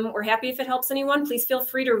we're happy if it helps anyone. Please feel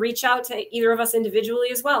free to reach out to either of us individually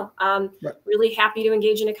as well. Right. Really happy to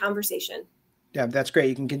engage in a conversation. Yeah, that's great.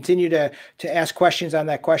 You can continue to ask questions on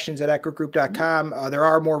that, questions@ecragroup.com. There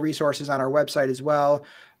are more resources on our website as well.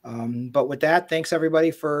 But with that, thanks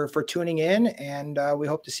everybody for tuning in, and we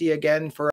hope to see you again for